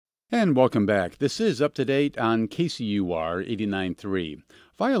And welcome back. This is Up to Date on KCUR 89.3.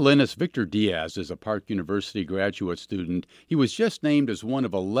 Violinist Victor Diaz is a Park University graduate student. He was just named as one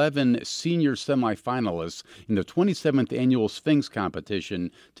of 11 senior semifinalists in the 27th annual Sphinx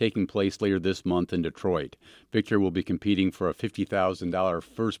Competition taking place later this month in Detroit. Victor will be competing for a $50,000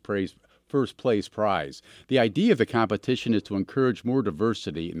 first place prize. The idea of the competition is to encourage more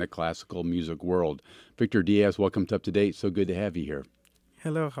diversity in the classical music world. Victor Diaz, welcome to Up to Date. So good to have you here.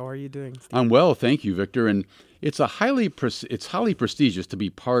 Hello, how are you doing, Steve? I'm well, thank you, Victor. And it's highly prestigious to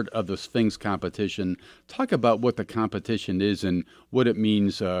be part of the Sphinx competition. Talk about what the competition is and what it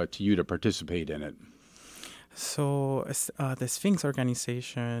means to you to participate in it. So the Sphinx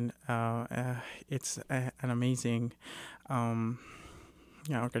organization, it's an amazing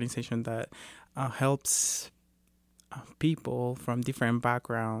organization that helps people from different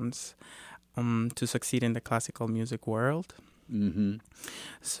backgrounds to succeed in the classical music world. Mm-hmm.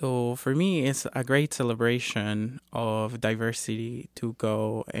 So for me, it's a great celebration of diversity to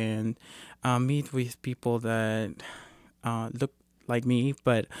go and meet with people that look like me,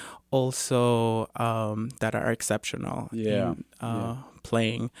 but also that are exceptional in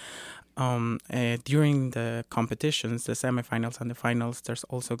playing. During the competitions, the semifinals and the finals, there's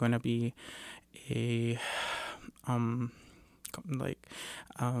also going to be a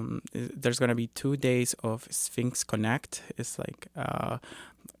there's going to be 2 days of Sphinx Connect. It's like a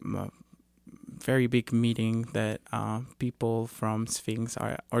very big meeting that people from Sphinx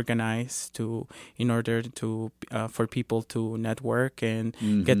are organized in order to for people to network and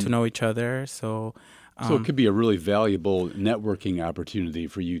get to know each other. So it could be a really valuable networking opportunity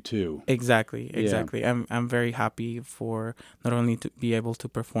for you too. Exactly. Yeah. I'm very happy for not only to be able to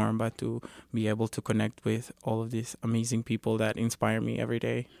perform, but to be able to connect with all of these amazing people that inspire me every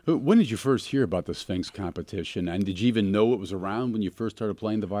day. When did you first hear about the Sphinx competition, and did you even know it was around when you first started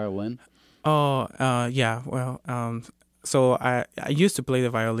playing the violin? Yeah. Well, so I used to play the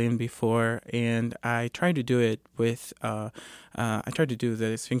violin before, and I tried to do it with I tried to do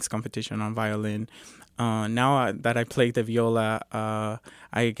the Sphinx competition on violin. Now that I play the viola,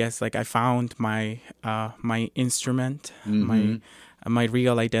 I guess like I found my instrument, my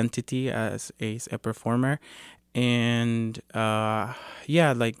real identity as a performer, and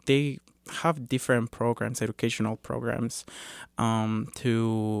like they have different programs, educational programs,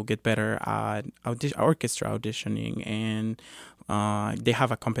 to get better at orchestra auditioning, and they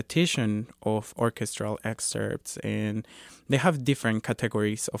have a competition of orchestral excerpts, and they have different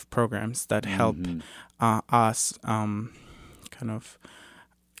categories of programs that help us kind of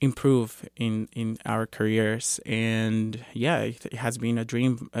improve in our careers. And yeah, it has been a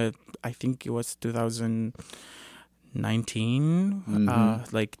dream. I think it was 2019,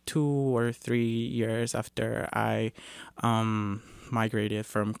 like 2 or 3 years after I migrated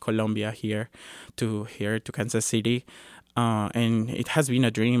from Colombia here to Kansas City. And it has been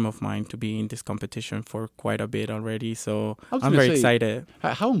a dream of mine to be in this competition for quite a bit already. So I'm very excited.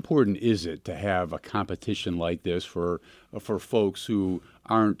 How important is it to have a competition like this for folks who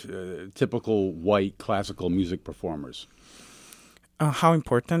aren't typical white classical music performers? How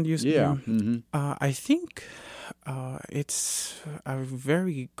important you say? Yeah. I think it's a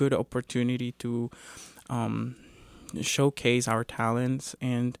very good opportunity to showcase our talents,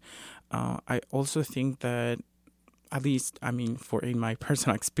 and I also think that, at least, I mean, in my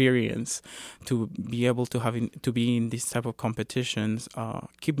personal experience, to be able to be in this type of competitions,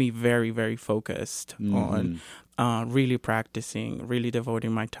 keep me very, very focused on really practicing, really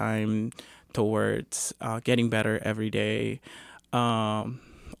devoting my time towards getting better every day.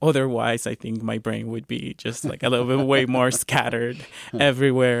 Otherwise, I think my brain would be just like a little bit way more scattered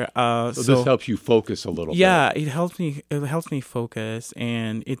everywhere. So this helps you focus a little bit. Yeah, it helps me focus,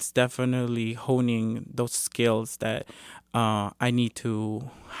 and it's definitely honing those skills that I need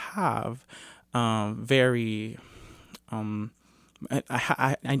to have. I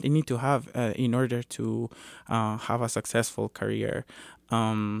need to have in order to have a successful career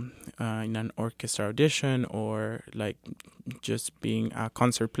in an orchestra audition, or like just being a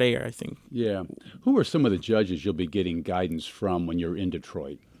concert player, I think. Yeah. Who are some of the judges you'll be getting guidance from when you're in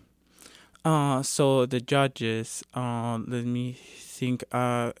Detroit? So the judges, let me think.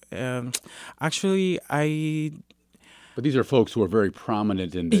 Actually, But these are folks who are very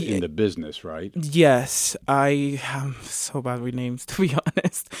prominent in the business, right? Yes, I am so bad with names, to be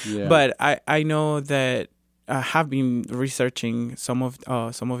honest. Yeah. But I know that I have been researching some of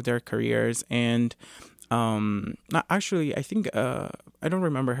their careers, and actually, I think I don't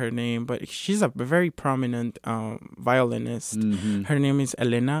remember her name, but she's a very prominent violinist. Mm-hmm. Her name is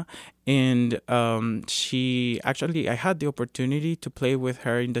Elena, and I had the opportunity to play with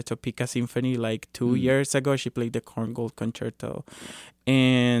her in the Topeka Symphony like 2 years ago. She played the Corn Gold Concerto,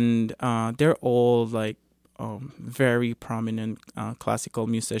 and they're all like very prominent classical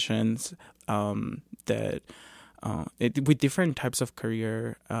musicians that with different types of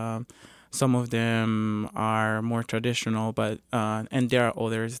career. Some of them are more traditional, but and there are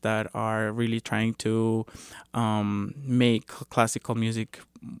others that are really trying to make classical music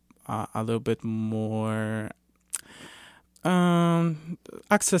a little bit more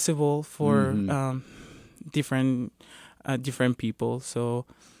accessible for different people. So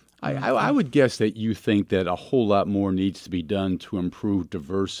I would guess that you think that a whole lot more needs to be done to improve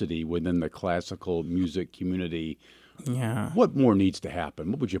diversity within the classical music community. Yeah. What more needs to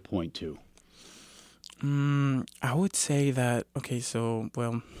happen? What would you point to? I would say that, okay, so,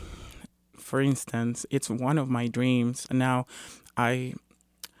 well, for instance, it's one of my dreams. Now, I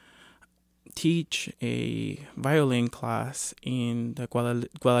teach a violin class in the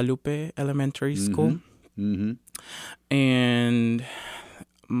Guadalupe Elementary School. Mm-hmm. And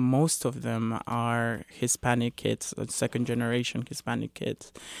most of them are Hispanic kids, second-generation Hispanic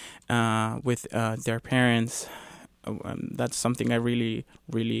kids, with their parents. That's something I really,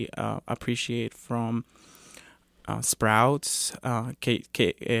 really appreciate from Sprouts,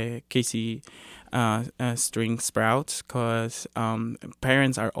 Casey String Sprouts, because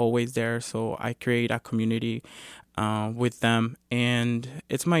parents are always there. So I create a community with them, and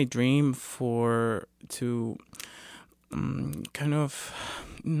it's my dream to kind of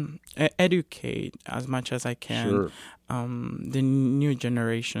educate as much as I can. Sure. The new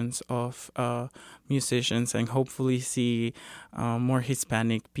generations of musicians, and hopefully see more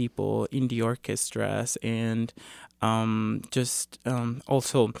Hispanic people in the orchestras, and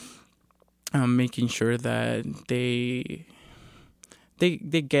also making sure that they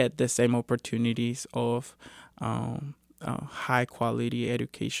get the same opportunities of high quality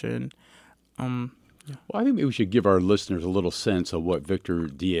education. Well, I think maybe we should give our listeners a little sense of what Victor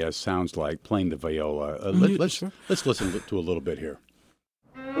Diaz sounds like playing the viola. Let's listen to a little bit here.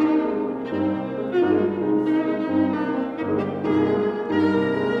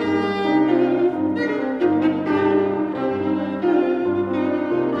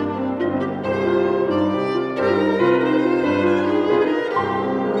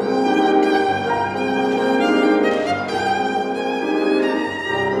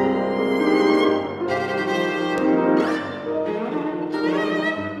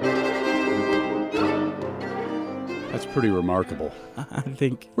 Pretty remarkable. I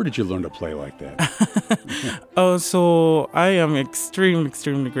think. Where did you learn to play like that? So I am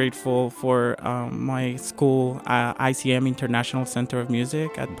extremely grateful for my school, ICM, International Center of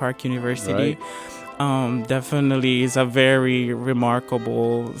Music at Park University. Right. Definitely is a very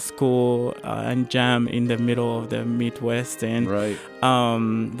remarkable school and gem in the middle of the Midwest. And right.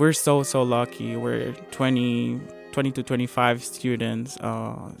 We're so lucky. We're 20 to 25 students,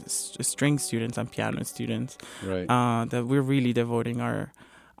 string students and piano students, right. That we're really devoting our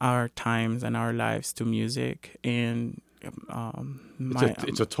times and our lives to music. And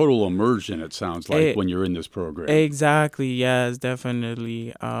it's a total immersion, it sounds like, when you're in this program. Exactly, yes,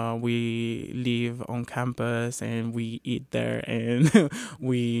 definitely. We live on campus, and we eat there, and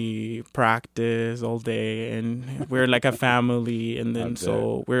we practice all day, and we're like a family. And then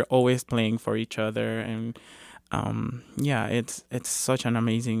so we're always playing for each other, and it's such an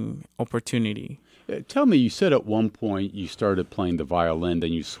amazing opportunity. Tell me, you said at one point you started playing the violin,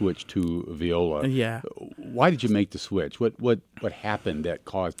 then you switched to viola. Yeah. Why did you make the switch? What happened that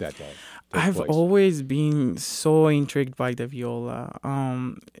caused that to I've place? always been so intrigued by the viola.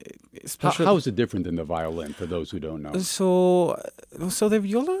 Especially, how is it different than the violin, for those who don't know? So the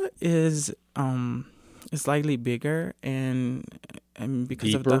viola is slightly bigger, and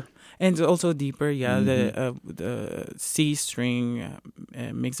because deeper? of and also deeper. Yeah, the C string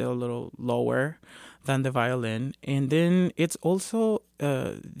makes it a little lower than the violin, and then it's also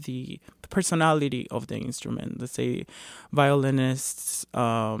the personality of the instrument. Let's say violinists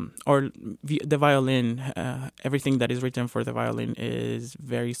the violin, everything that is written for the violin is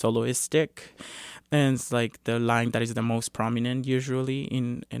very soloistic, and it's like the line that is the most prominent usually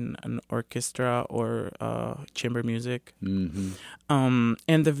in an orchestra or chamber music.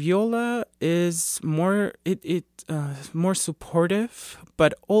 And the viola is more more supportive,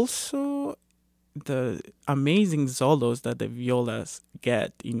 but also the amazing solos that the violas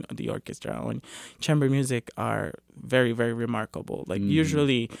get in the orchestra and chamber music are very, very remarkable. Like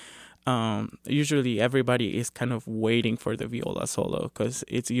usually usually everybody is kind of waiting for the viola solo because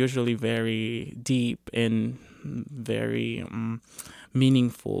it's usually very deep and very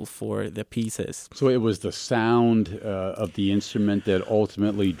meaningful for the pieces. So it was the sound of the instrument that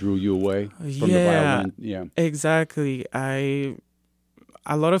ultimately drew you away from the violin? Yeah, exactly.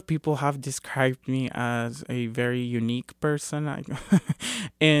 A lot of people have described me as a very unique person.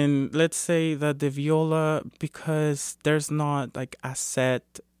 And let's say that the viola, because there's not like a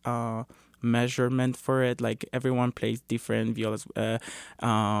set measurement for it, like everyone plays different violas,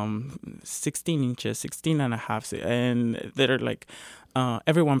 16 inches, 16 and a half, and they're like,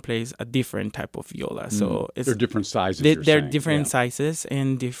 everyone plays a different type of viola. So they're different sizes. They're different sizes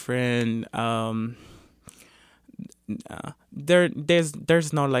and different,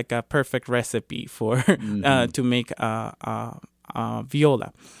 there's not like a perfect recipe for to make a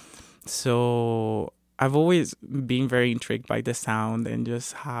viola. So I've always been very intrigued by the sound and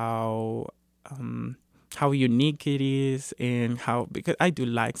just how unique it is, and because I do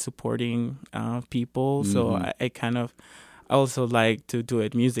like supporting people, so I kind of also like to do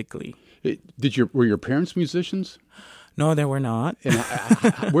it musically. Were your parents musicians? No, they were not. And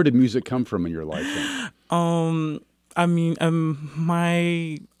where did music come from in your life then? I mean,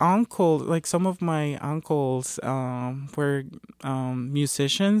 my uncle, like some of my uncles, were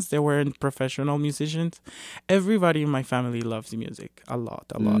musicians. They weren't professional musicians. Everybody in my family loves music a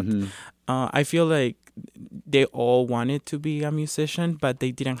lot. I feel like they all wanted to be a musician, but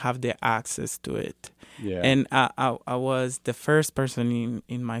they didn't have the access to it. Yeah. And I was the first person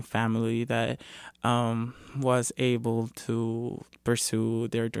in my family that was able to pursue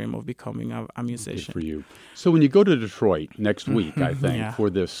their dream of becoming a musician. Good for you. So when you go to Detroit next week, I think, for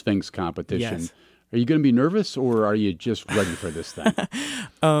the Sphinx competition, are you going to be nervous, or are you just ready for this thing?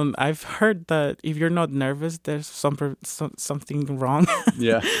 I've heard that if you're not nervous, there's something wrong.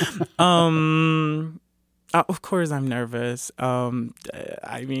 Yeah. Of course, I'm nervous. I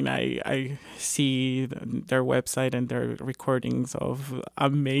mean, I see their website and their recordings of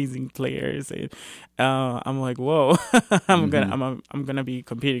amazing players. And, I'm like, whoa, I'm gonna be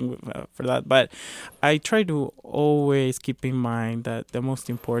competing for that. But I try to always keep in mind that the most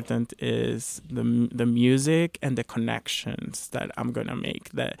important is the music and the connections that I'm gonna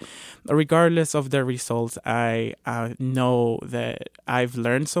make. That regardless of the results, I know that I've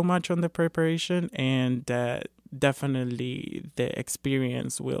learned so much on the preparation, and that definitely the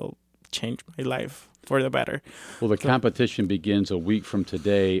experience will change my life for the better. Well, the competition begins a week from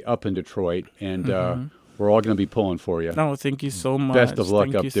today up in Detroit, and we're all going to be pulling for you. No, thank you so much. Best of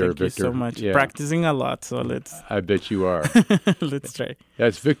luck up there, Victor. Thank you so much. Yeah. Practicing a lot, so let's... I bet you are. Let's try.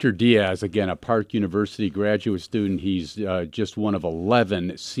 That's Victor Diaz, again, a Park University graduate student. He's just one of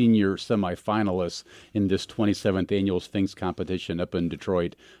 11 senior semifinalists in this 27th annual Sphinx competition up in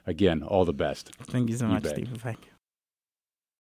Detroit. Again, all the best. Thank you so much, Steve. Bye.